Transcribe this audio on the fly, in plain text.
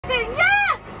everything,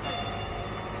 yeah!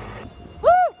 Woo!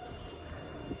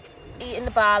 Eating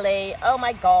the barley, oh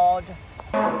my God.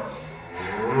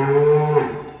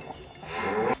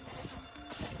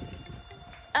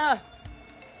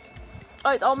 Oh,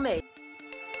 it's on me.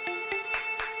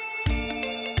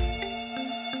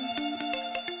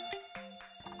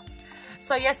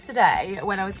 So yesterday,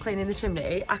 when I was cleaning the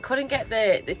chimney, I couldn't get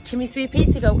the chimney sweepy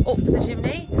to go up the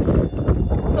chimney.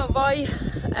 So Roy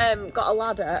got a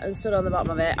ladder and stood on the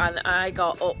bottom of it, and I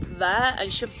got up there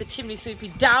and shoved the chimney sweepy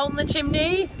down the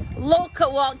chimney. Look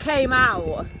at what came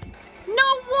out.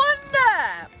 No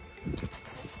wonder!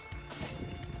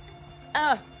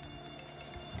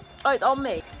 Oh, it's on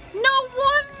me. No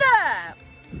wonder!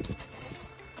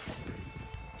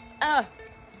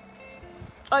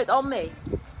 Oh, it's on me.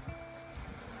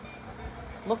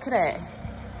 Look at it.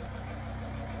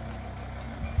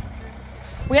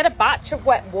 We had a batch of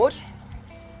wet wood,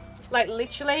 like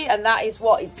literally, and that is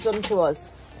what it's done to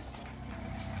us.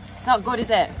 It's not good, is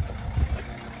it?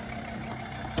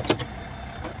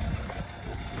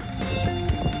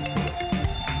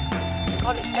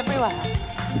 God, it's everywhere.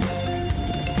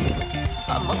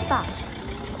 Got a moustache.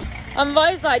 And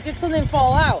Roy's like, did something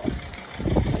fall out?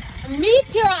 A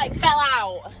meteorite fell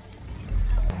out.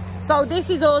 So this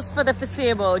is us for the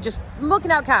foreseeable, just mucking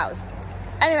out cows.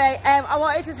 Anyway, I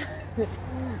wanted to...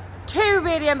 Two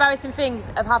really embarrassing things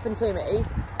have happened to me.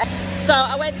 So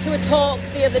I went to a talk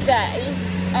the other day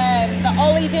that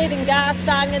Ollie did in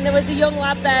Garstang, and there was a young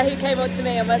lad there who came up to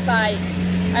me and was like,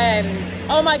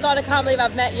 oh my God, I can't believe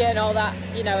I've met you and all that,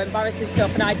 you know, embarrassing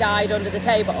stuff, and I died under the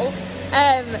table.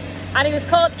 And he was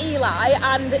called Eli,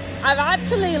 and I've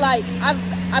actually, like,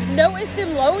 I've noticed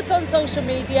him loads on social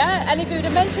media, and if he would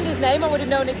have mentioned his name, I would have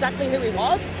known exactly who he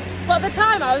was. But at the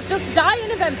time, I was just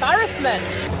dying of embarrassment.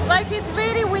 Like, it's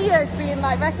really weird being,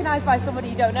 like, recognised by somebody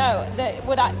you don't know that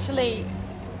would actually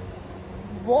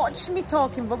watch me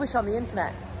talking rubbish on the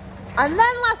internet. And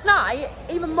then last night,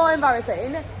 even more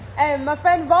embarrassing, my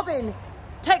friend Robin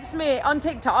texted me on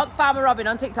TikTok, Farmer Robin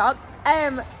on TikTok,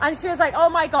 and she was like, oh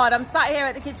my God, I'm sat here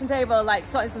at the kitchen table, like,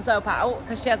 sorting some soap out,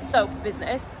 because she has a soap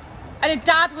business. And her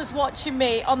dad was watching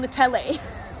me on the telly.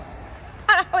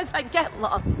 And I was like, get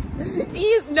lost. He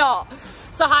is not.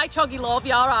 So hi, Choggy Love,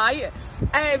 you all right?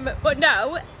 But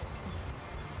no,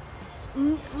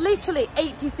 literally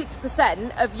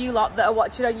 86% of you lot that are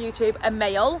watching on YouTube are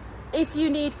male. If you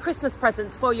need Christmas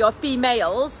presents for your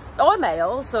females, or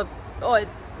males, or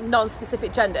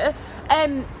non-specific gender,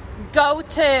 go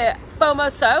to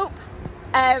FOMO Soap.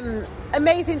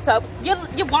 Amazing soap.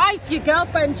 Your wife, your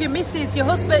girlfriend, your missus, your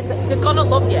husband, they're gonna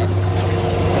love you.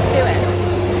 Just do it.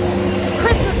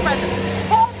 Christmas present.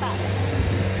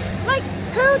 Perfect. Like,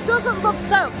 who doesn't love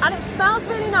soap? And it smells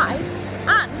really nice,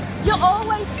 and you're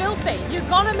always filthy. You're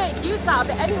gonna make use out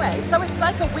of it anyway, so it's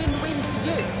like a win-win for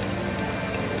you.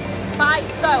 Buy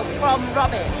soap from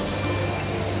Robin.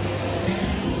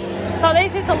 So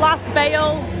this is the last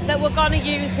bale that we're gonna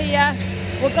use here.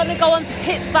 We're going to go on to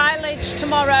pit silage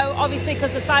tomorrow, obviously,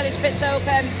 because the silage pit's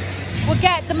open. We'll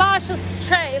get the Marshall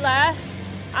trailer,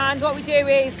 and what we do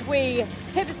is we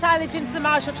tip the silage into the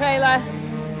Marshall trailer,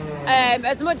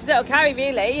 as much as it'll carry,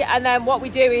 really. And then what we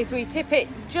do is we tip it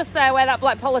just there where that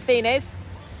black polythene is.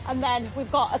 And then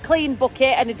we've got a clean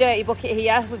bucket and a dirty bucket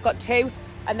here. We've got two.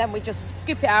 And then we just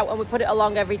scoop it out and we put it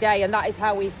along every day. And that is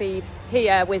how we feed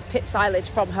here with pit silage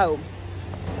from home.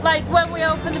 Like, when we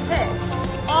open the pit,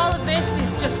 all of this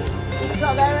is just, it's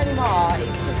not there anymore.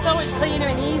 It's just so much cleaner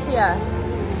and easier.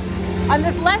 And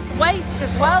there's less waste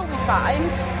as well, we find.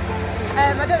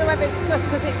 I don't know whether it's just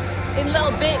because it's in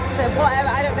little bits or whatever,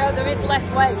 I don't know, there is less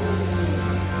waste.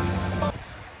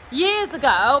 Years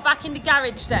ago, back in the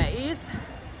garage days,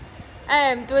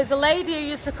 there was a lady who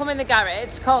used to come in the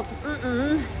garage called,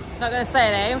 not going to say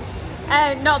her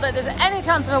name. Not that there's any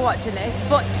chance of her watching this,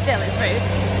 but still, it's rude.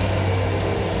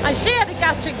 And she had a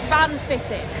gastric band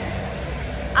fitted,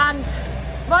 and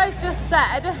Roy's just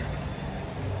said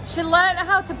she learned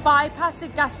how to bypass a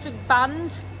gastric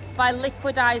band by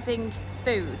liquidizing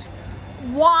food.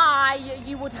 Why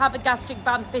you would have a gastric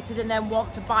band fitted and then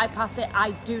want to bypass it, I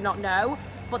do not know,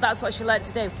 but that's what she learned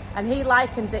to do. And he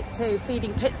likens it to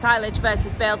feeding pit silage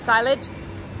versus baled silage.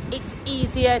 It's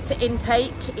easier to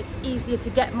intake, it's easier to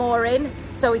get more in,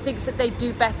 so he thinks that they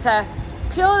do better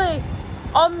purely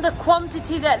on the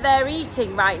quantity that they're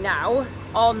eating right now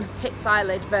on pit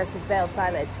silage versus baled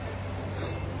silage.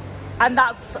 And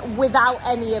that's without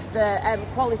any of the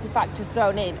quality factors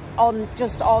thrown in, on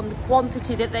just on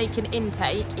quantity that they can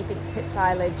intake. He thinks pit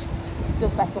silage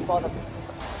does better for them.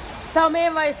 So me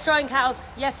and Roy are strawing cows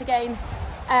yet again.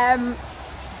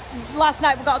 last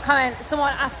night we got a comment,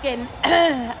 someone asking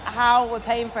how we're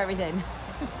paying for everything.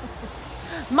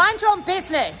 Mind your own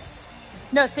business.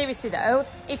 No, seriously though,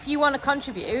 if you want to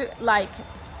contribute, like,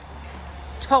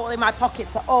 totally, my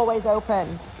pockets are always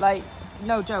open. Like,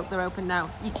 no joke, they're open now.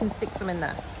 You can stick some in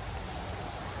there.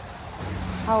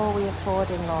 How are we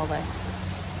affording all this?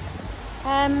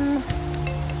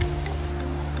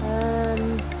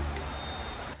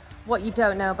 What you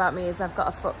don't know about me is I've got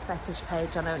a foot fetish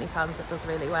page on OnlyFans that does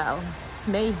really well. It's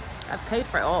me. I've paid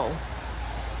for it all.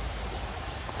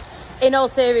 In all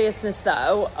seriousness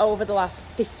though, over the last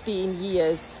 15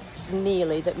 years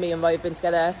nearly that me and Roy have been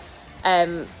together,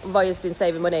 Roy has been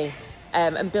saving money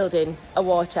and building a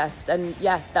war chest, and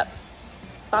yeah, that's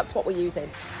what we're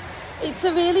using. It's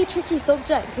a really tricky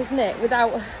subject, isn't it,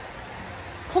 without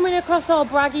coming across all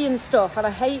braggy and stuff, and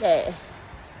I hate it.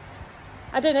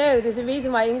 I don't know, there's a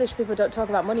reason why English people don't talk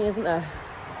about money, isn't there?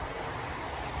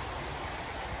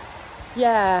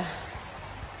 Yeah.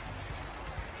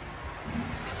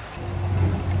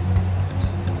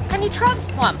 Can you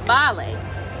transplant barley?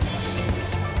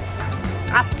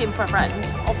 Asking for a friend,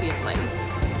 obviously.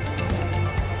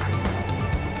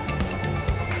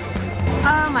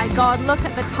 Oh my God, look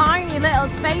at the tiny little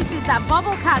spaces that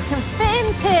Bobble Cat can fit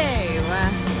into.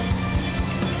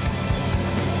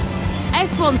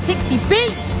 S160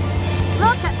 beast!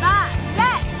 Look at that,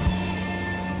 yes!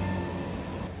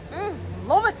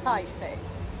 Love a tight fit.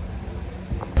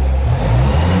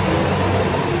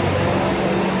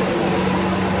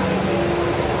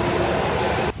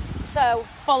 So,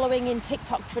 following in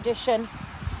TikTok tradition,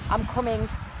 I'm coming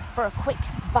for a quick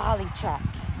barley check.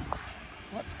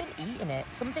 What's been eating it?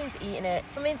 Something's eating it.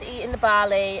 Something's eating the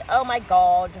barley. Oh my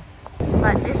God.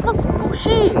 Right, this looks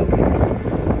bushy.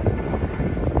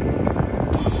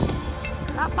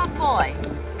 That bad boy.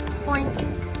 Point.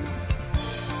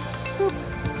 Boop.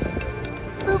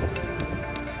 Boop.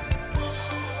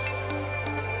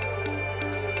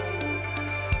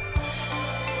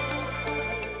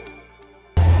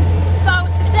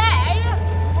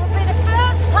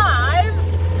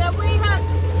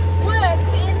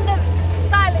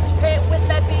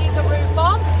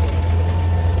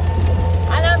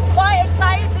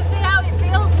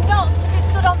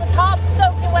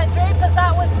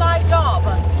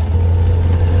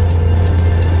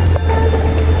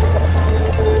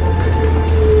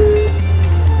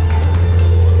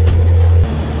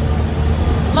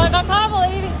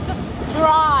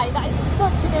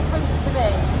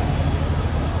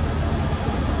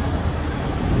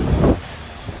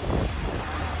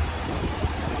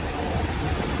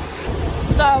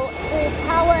 So to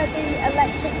power the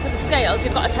electric to the scales,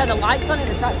 you've got to turn the lights on in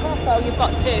the tractor. So you've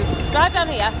got to drive down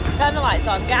here, turn the lights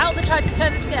on, get out the tractor,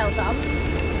 turn the scales on,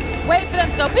 wait for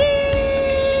them to go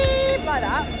beep like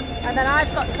that, and then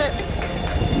I've got to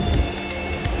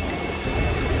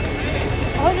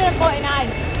 149.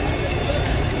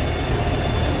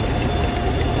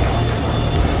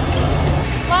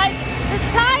 Like, there's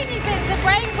tiny bits of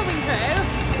rain coming through,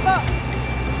 but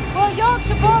well,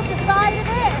 Yorkshire bought the side of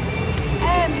it.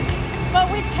 But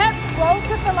we've kept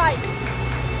water for like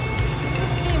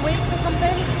 16 weeks or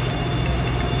something,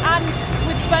 and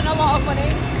we've spent a lot of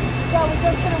money, so we're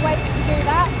just going to wait to do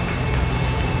that.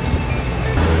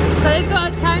 So this is what I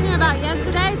was telling you about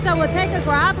yesterday. So we'll take a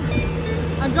grab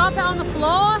and drop it on the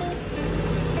floor,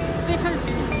 because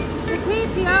the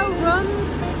PTO runs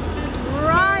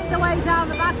right the way down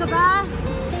the back of there,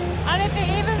 and if it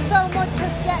even so much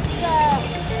as gets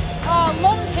a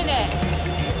lump in it,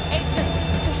 it just,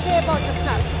 the shear board just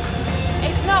snaps.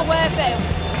 It's not worth it,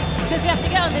 because you have to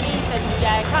get underneath and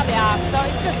yeah, it can't be arsed, so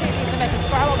it's just easy to make a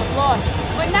spiral on the floor.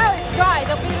 But now it's dry,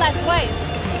 there'll be less waste.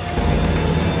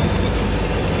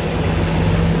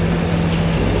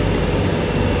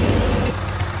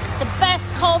 The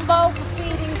best combo for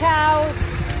feeding cows.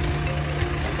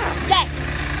 Yes!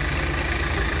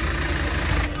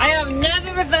 I have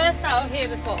never reversed out of here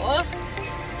before.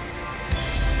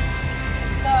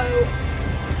 So,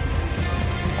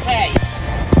 okay.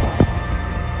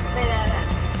 Stay there then.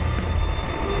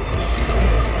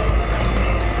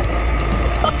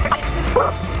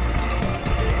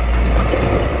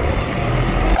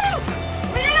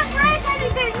 We didn't break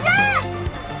anything, yes!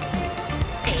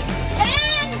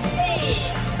 Fancy!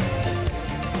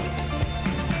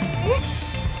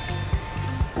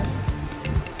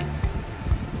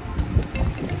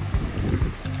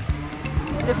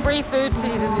 The free food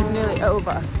season is nearly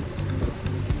over.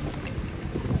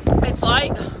 It's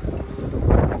like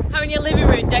having your living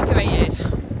room decorated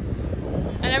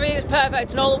and everything's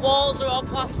perfect and all the walls are all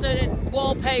plastered and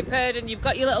wallpapered and you've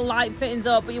got your little light fittings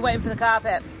up, but you're waiting for the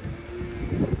carpet.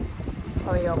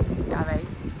 Hurry up, Gary.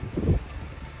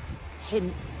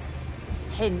 Hint.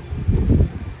 Hint.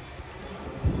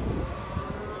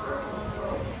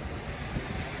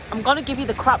 I'm gonna give you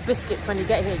the crap biscuits when you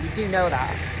get here, you do know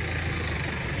that.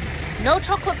 No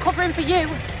chocolate covering for you.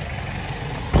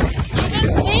 You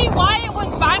can see why it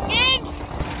was banging.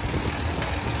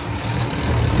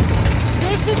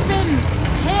 This has been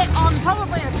hit on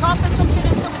probably a trough or something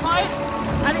at some point,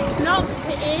 and it's knocked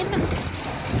it in.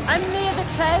 I'm near the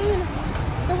chain.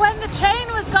 So when the chain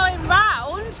was going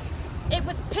round, it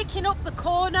was picking up the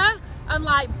corner and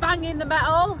like banging the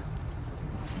metal.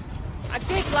 I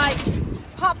did like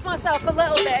pop myself a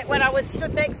little bit when I was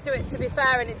stood next to it, to be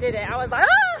fair, and it did it. I was like,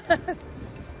 ah!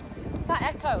 That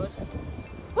echoed.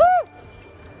 Woo!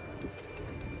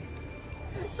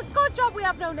 It's a good job we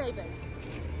have no neighbours.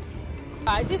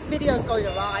 Guys, this video's going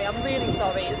awry. I'm really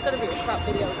sorry. It's going to be a crap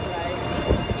video today.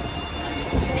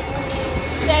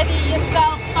 Steady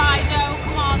yourself, Fido.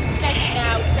 Come on, steady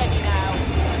now, steady now.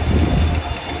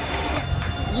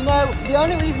 You know, the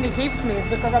only reason he keeps me is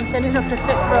because I'm thin enough to fit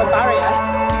through a barrier.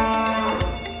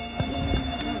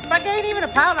 If I gain even a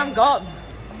pound, I'm gone.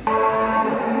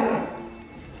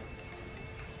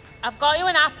 I've got you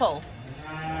an apple.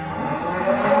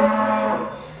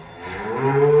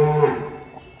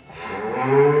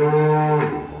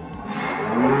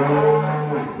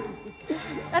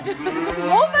 I just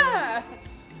love it.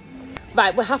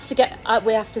 Right, we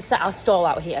have to set our stall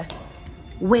out here.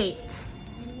 Wait.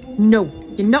 No,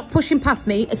 you're not pushing past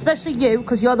me, especially you,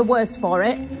 because you're the worst for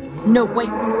it. No, wait.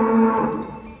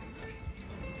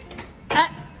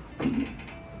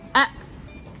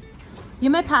 You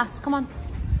may pass, come on.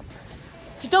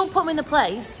 If you don't put them in the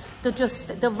place,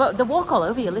 they'll walk all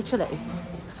over you, literally.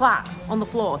 Flat, on the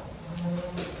floor.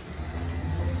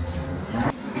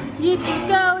 You can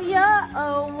go your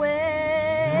own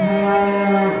way,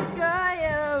 go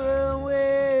your own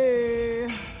way.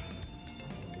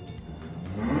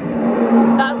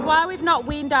 That's why we've not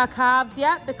weaned our calves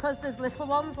yet, because there's little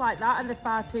ones like that and they're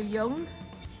far too young.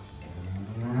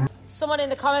 Someone in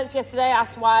the comments yesterday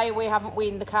asked why we haven't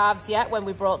weaned the calves yet when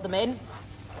we brought them in.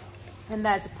 And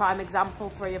there's a prime example,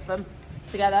 3 of them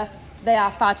together. They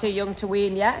are far too young to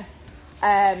wean yet.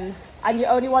 And you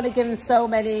only want to give them so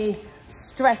many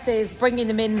stresses. Bringing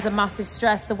them in is a massive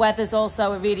stress. The weather's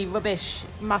also a really rubbish,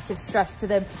 massive stress to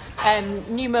them.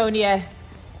 Pneumonia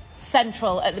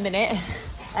central at the minute.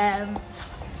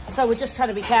 So we're just trying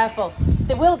to be careful.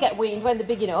 They will get weaned when they're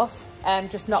big enough,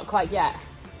 just not quite yet.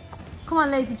 Come on,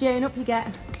 Lazy Jane, up you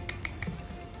get.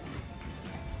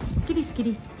 Skiddy,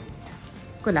 skiddy.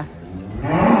 Good lass.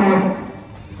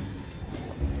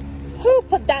 Who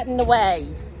put that in the way?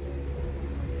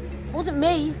 It wasn't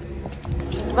me.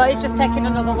 But he's just taking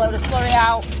another load of slurry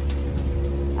out.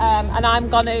 And I'm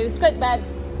going to scrape beds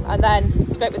and then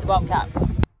scrape with the bobcat.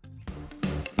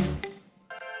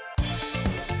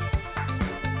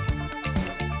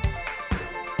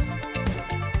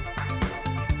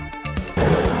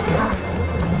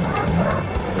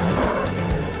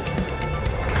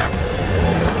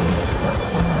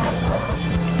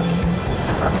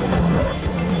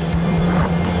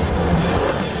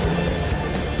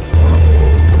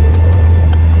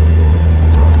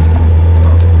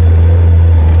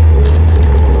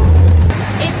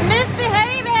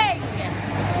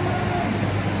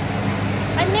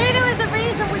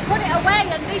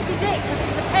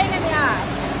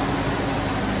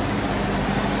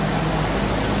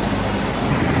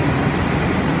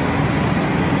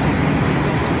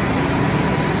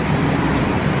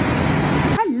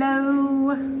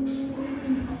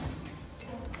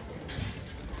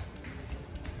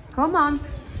 Come on.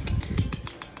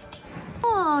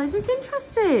 Oh, is this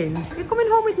interesting? You're coming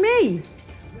home with me.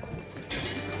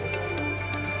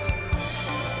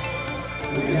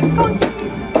 Go on,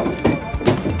 kitties.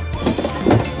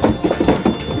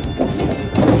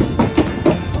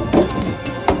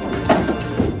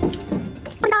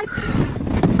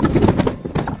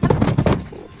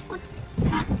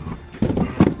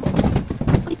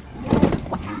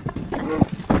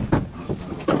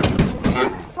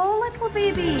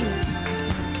 Babies.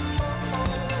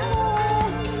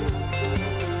 Hello.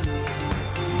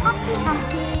 Happy,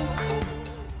 happy.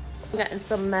 I'm getting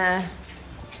some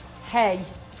hay.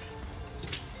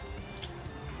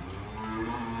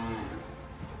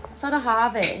 Sort of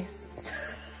harvest.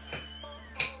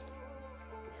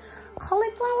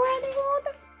 Cauliflower, anyone?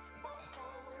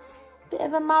 Bit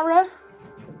of a marrow.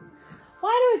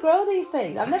 Why do we grow these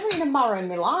things? I've never eaten a marrow in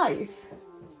my life.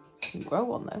 I can grow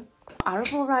one though.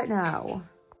 Arable right now.